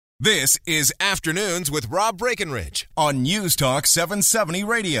This is Afternoons with Rob Breckenridge on News Talk 770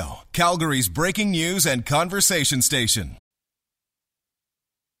 Radio, Calgary's breaking news and conversation station.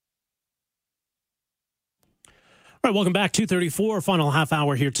 All right, welcome back. 2:34, final half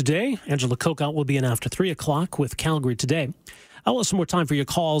hour here today. Angela Kokot will be in after 3 o'clock with Calgary Today. I'll have some more time for your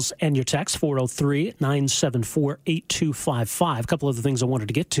calls and your texts, 403-974-8255. A couple of the things I wanted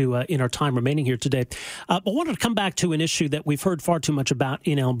to get to in our time remaining here today. But I wanted to come back to an issue that we've heard far too much about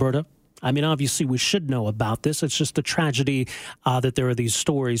in Alberta. I mean, obviously, we should know about this. It's just a tragedy that there are these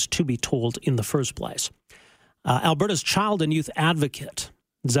stories to be told in the first place. Alberta's Child and Youth Advocate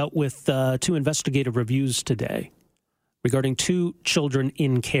is out with 2 investigative reviews today regarding 2 children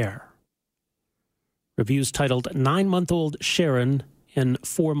in care. Reviews titled 9-month-old Sharon and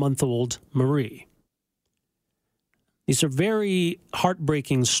 4-month-old Marie. These are very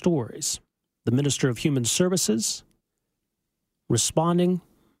heartbreaking stories. The Minister of Human Services responding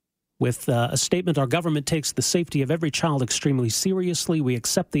with a statement, "Our government takes the safety of every child extremely seriously. We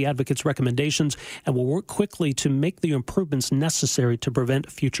accept the advocate's recommendations and will work quickly to make the improvements necessary to prevent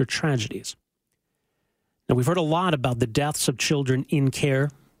future tragedies." Now, we've heard a lot about the deaths of children in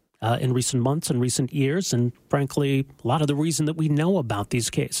care in recent months and recent years, and frankly, a lot of the reason that we know about these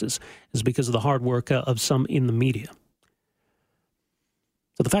cases is because of the hard work of some in the media.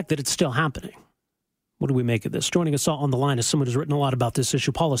 So the fact that it's still happening, what do we make of this? Joining us on the line is someone who's written a lot about this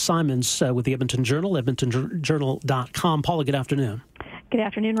issue, Paula Simons with the Edmonton Journal, edmontonjournal.com. Paula, good afternoon. Good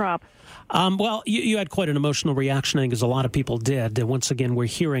afternoon, Rob. Well, you had quite an emotional reaction, I think, as a lot of people did. Once again, we're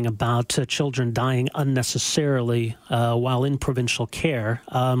hearing about children dying unnecessarily while in provincial care.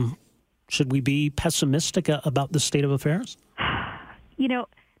 Should we be pessimistic about the state of affairs? You know,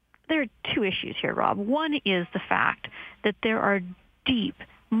 there are 2 issues here, Rob. One is the fact that there are deep,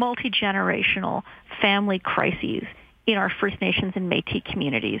 multi-generational family crises in our First Nations and Métis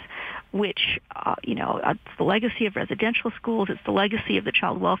communities, which, it's the legacy of residential schools. It's the legacy of the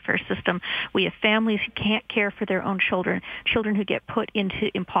child welfare system. We have families who can't care for their own children, children who get put into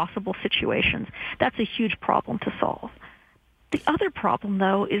impossible situations. That's a huge problem to solve. The other problem,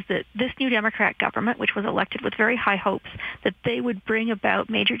 though, is that this new Democrat government, which was elected with very high hopes that they would bring about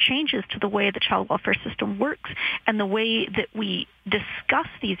major changes to the way the child welfare system works and the way that we discuss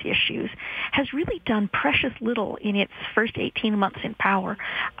these issues, has really done precious little in its first 18 months in power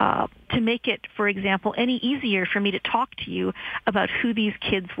to make it, for example, any easier for me to talk to you about who these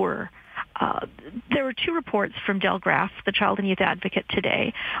kids were. There were 2 reports from Del Graff, the Child and Youth Advocate,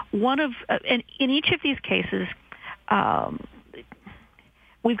 today. And in each of these cases,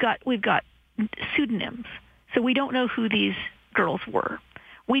 we've got pseudonyms, so we don't know who these girls were.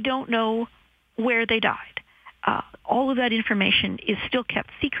 We don't know where they died. All of that information is still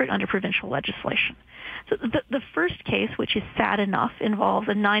kept secret under provincial legislation. So the first case, which is sad enough, involves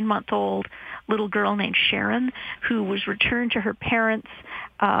a 9-month-old little girl named Sharon who was returned to her parents,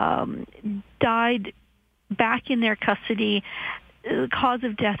 died back in their custody. The cause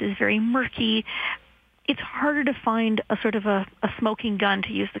of death is very murky. It's harder to find a sort of a smoking gun,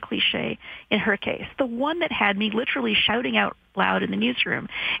 to use the cliche, in her case. The one that had me literally shouting out loud in the newsroom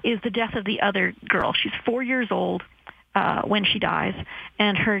is the death of the other girl. She's 4 years old when she dies,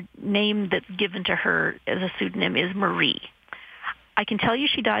 and her name that's given to her as a pseudonym is Marie. I can tell you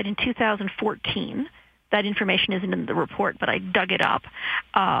she died in 2014. That information isn't in the report, but I dug it up.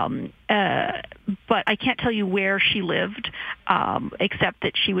 But I can't tell you where she lived, except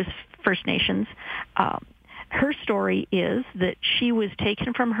that she was First Nations. Her story is that she was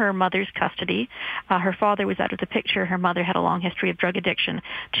taken from her mother's custody. Her father was out of the picture. Her mother had a long history of drug addiction,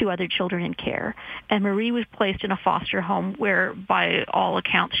 2 other children in care. And Marie was placed in a foster home where, by all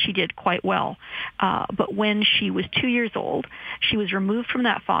accounts, she did quite well. But when she was 2 years old, she was removed from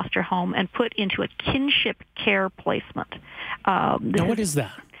that foster home and put into a kinship care placement. Now, what is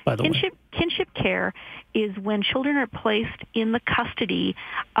that, by the way? Kinship care is when children are placed in the custody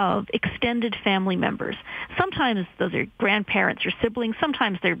of extended family members. Sometimes those are grandparents or siblings.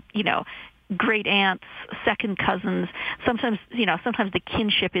 Sometimes they're, great aunts, second cousins. Sometimes the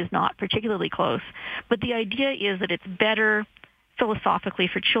kinship is not particularly close. But the idea is that it's better philosophically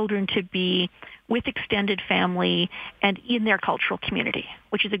for children to be with extended family and in their cultural community,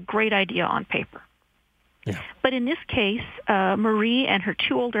 which is a great idea on paper. Yeah. But in this case, Marie and her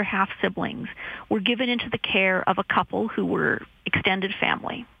 2 older half-siblings were given into the care of a couple who were extended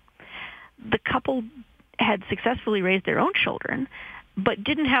family. The couple had successfully raised their own children, but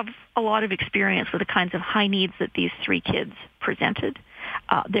didn't have a lot of experience with the kinds of high needs that these 3 kids presented.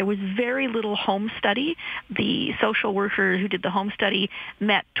 There was very little home study. The social worker who did the home study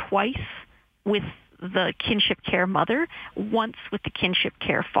met twice with the kinship care mother, once with the kinship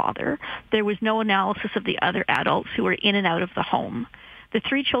care father. There was no analysis of the other adults who were in and out of the home. The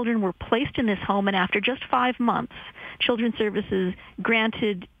 3 children were placed in this home, and after just 5 months, Children's Services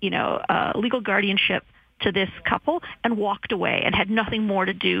granted, legal guardianship to this couple and walked away and had nothing more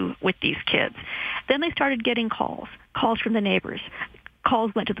to do with these kids. Then they started getting calls from the neighbors.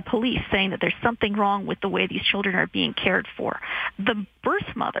 Calls went to the police saying that there's something wrong with the way these children are being cared for. The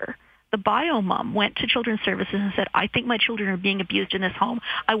birth mother, the bio mom, went to Children's Services and said, I think my children are being abused in this home.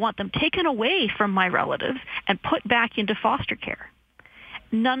 I want them taken away from my relatives and put back into foster care.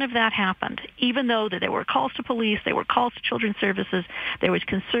 None of that happened, even though that there were calls to police, there were calls to Children's Services. There was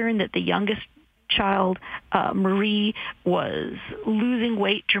concern that the youngest child, Marie, was losing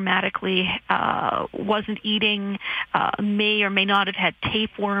weight dramatically, wasn't eating, may or may not have had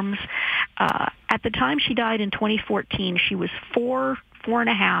tapeworms. At the time she died in 2014, she was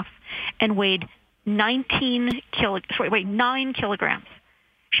 4.5, and weighed 9 kilograms.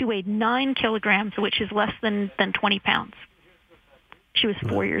 She weighed 9 kilograms, which is less than 20 pounds. She was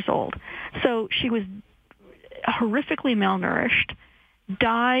 4 years old. So she was horrifically malnourished,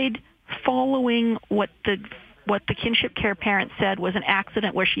 died following what the kinship care parent said was an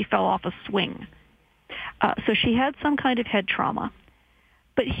accident where she fell off a swing. So she had some kind of head trauma.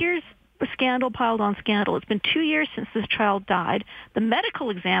 But here's a scandal piled on scandal. It's been 2 years since this child died. The medical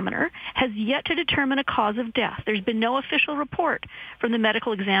examiner has yet to determine a cause of death. There's been no official report from the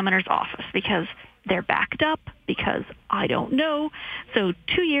medical examiner's office because they're backed up, because I don't know. So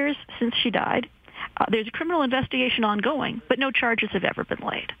 2 years since she died. There's a criminal investigation ongoing, but no charges have ever been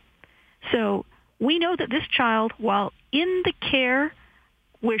laid. So we know that this child, while in the care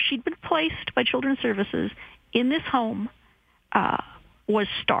where she'd been placed by Children's Services in this home, was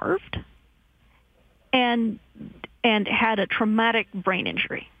starved and had a traumatic brain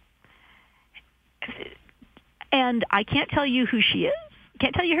injury. And I can't tell you who she is.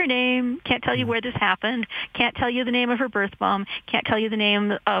 Can't tell you her name, can't tell you where this happened, can't tell you the name of her birth mom, can't tell you the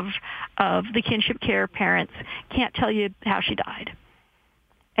name of the kinship care parents, can't tell you how she died.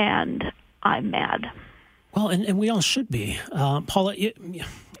 And I'm mad. Well, and we all should be. Paula,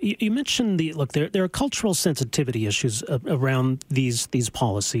 you mentioned there are cultural sensitivity issues around these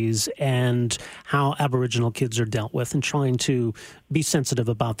policies and how Aboriginal kids are dealt with, and trying to be sensitive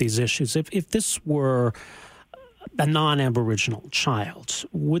about these issues. If this were a non-Aboriginal child,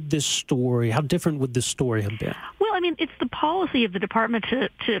 how different would this story have been? Well, I mean, it's the policy of the department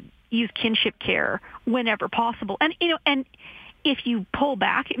to use kinship care whenever possible. And, and if you pull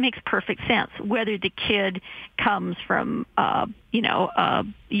back, it makes perfect sense. Whether the kid comes from, a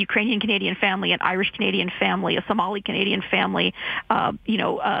Ukrainian-Canadian family, an Irish-Canadian family, a Somali-Canadian family, a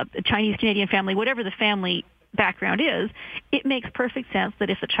Chinese-Canadian family, whatever the family background is, it makes perfect sense that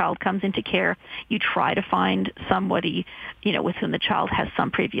if the child comes into care, you try to find somebody, with whom the child has some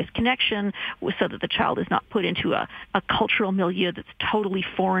previous connection, so that the child is not put into a cultural milieu that's totally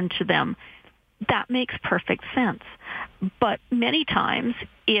foreign to them. That makes perfect sense. But many times,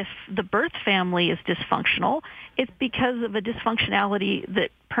 if the birth family is dysfunctional, it's because of a dysfunctionality that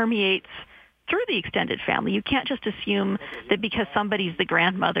permeates through the extended family. You can't just assume that because somebody's the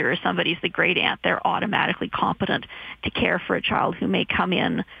grandmother or somebody's the great aunt, they're automatically competent to care for a child who may come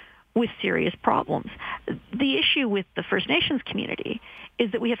in with serious problems. The issue with the First Nations community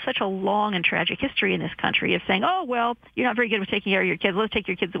is that we have such a long and tragic history in this country of saying, oh, well, you're not very good with taking care of your kids. Let's take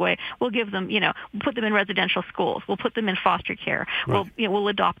your kids away. We'll give them, we'll put them in residential schools. We'll put them in foster care. Right. We'll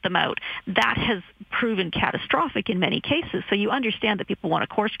adopt them out. That has proven catastrophic in many cases. So you understand that people want to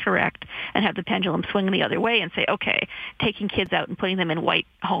course correct and have the pendulum swing the other way and say, okay, taking kids out and putting them in white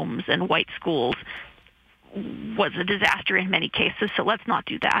homes and white schools was a disaster in many cases, so let's not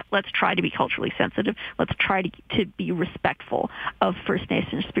do that. Let's try to be culturally sensitive. Let's try to be respectful of First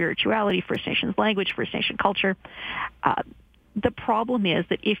Nations spirituality, First Nations language, First Nation culture. The problem is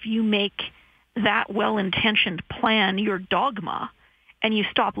that if you make that well-intentioned plan your dogma, and you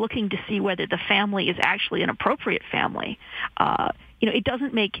stop looking to see whether the family is actually an appropriate family, it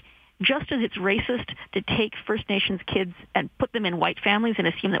doesn't make... Just as it's racist to take First Nations kids and put them in white families and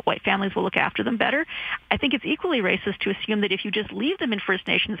assume that white families will look after them better, I think it's equally racist to assume that if you just leave them in First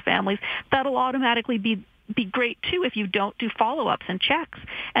Nations families, that'll automatically be great too if you don't do follow-ups and checks.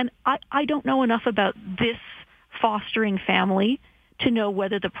 And I don't know enough about this fostering family to know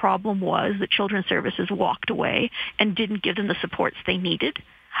whether the problem was that Children's Services walked away and didn't give them the supports they needed.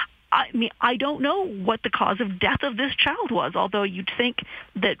 I mean, I don't know what the cause of death of this child was, although you'd think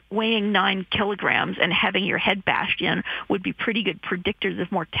that weighing 9 kilograms and having your head bashed in would be pretty good predictors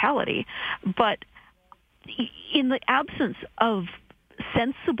of mortality. But in the absence of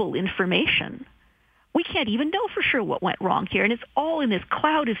sensible information We can't even know for sure what went wrong here. And it's all in this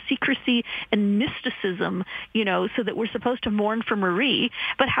cloud of secrecy and mysticism, so that we're supposed to mourn for Marie.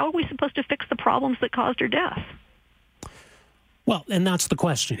 But how are we supposed to fix the problems that caused her death? Well, and that's the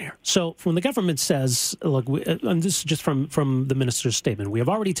question here. So when the government says, look, and this is just from the minister's statement, we have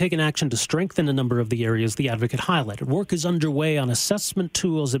already taken action to strengthen a number of the areas the advocate highlighted. Work is underway on assessment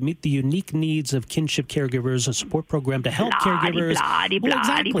tools that meet the unique needs of kinship caregivers, a support program to help caregivers.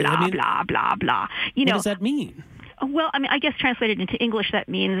 Exactly. Blah, blah, blah. What does that mean? Well, I guess translated into English, that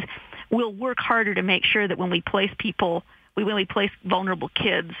means we'll work harder to make sure that when we place vulnerable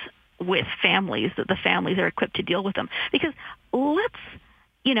kids with families, that the families are equipped to deal with them. Because let's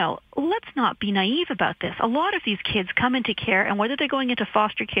not be naive about this. A lot of these kids come into care, and whether they're going into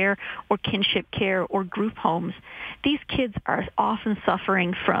foster care or kinship care or group homes, these kids are often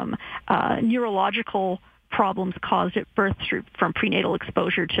suffering from neurological problems caused at birth from prenatal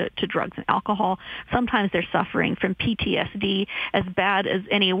exposure to drugs and alcohol. Sometimes they're suffering from PTSD as bad as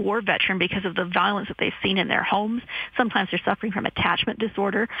any war veteran because of the violence that they've seen in their homes. Sometimes they're suffering from attachment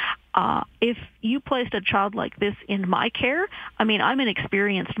disorder. If you placed a child like this in my care, I'm an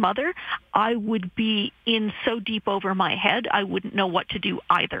experienced mother, I would be in so deep over my head, I wouldn't know what to do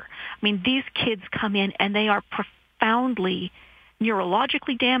either. These kids come in and they are profoundly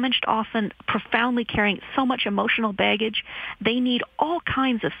neurologically damaged, often profoundly carrying so much emotional baggage. They need all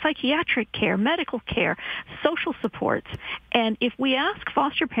kinds of psychiatric care, medical care, social supports. And if we ask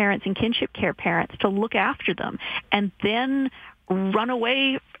foster parents and kinship care parents to look after them and then run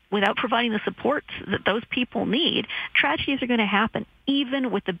away without providing the supports that those people need, tragedies are going to happen,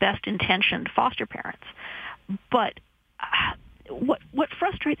 even with the best intentioned foster parents. But what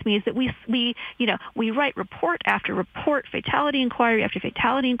frustrates me is that we write report after report, fatality inquiry after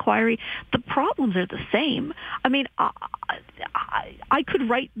fatality inquiry. The problems are the same. I could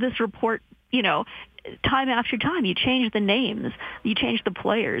write this report, time after time. You change the names, you change the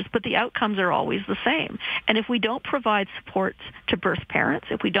players, but the outcomes are always the same. And if we don't provide supports to birth parents,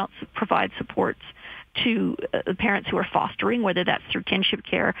 if we don't provide supports to parents who are fostering, whether that's through kinship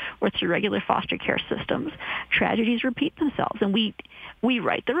care or through regular foster care systems, tragedies repeat themselves. And we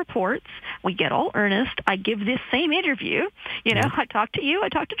write the reports, we get all earnest. I give this same interview. I talk to you, I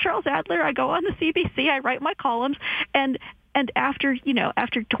talk to Charles Adler, I go on the CBC, I write my columns, and after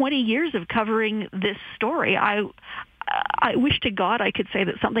 20 years of covering this story, I wish to God I could say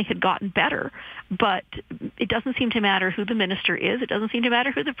that something had gotten better, but it doesn't seem to matter who the minister is. It doesn't seem to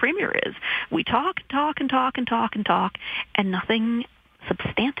matter who the premier is. We talk, and nothing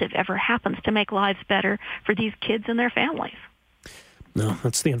substantive ever happens to make lives better for these kids and their families. No,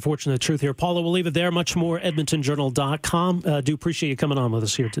 that's the unfortunate truth here. Paula, we'll leave it there. Much more, EdmontonJournal.com. Do appreciate you coming on with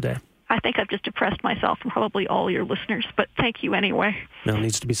us here today. I think I've just depressed myself and probably all your listeners, but thank you anyway. No, it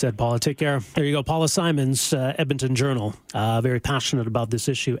needs to be said, Paula. Take care. There you go. Paula Simons, Edmonton Journal. Very passionate about this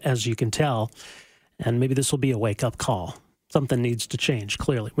issue, as you can tell. And maybe this will be a wake-up call. Something needs to change,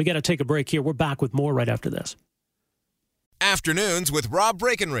 clearly. We got to take a break here. We're back with more right after this. Afternoons with Rob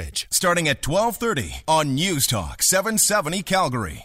Breckenridge, starting at 12:30 on News Talk 770 Calgary.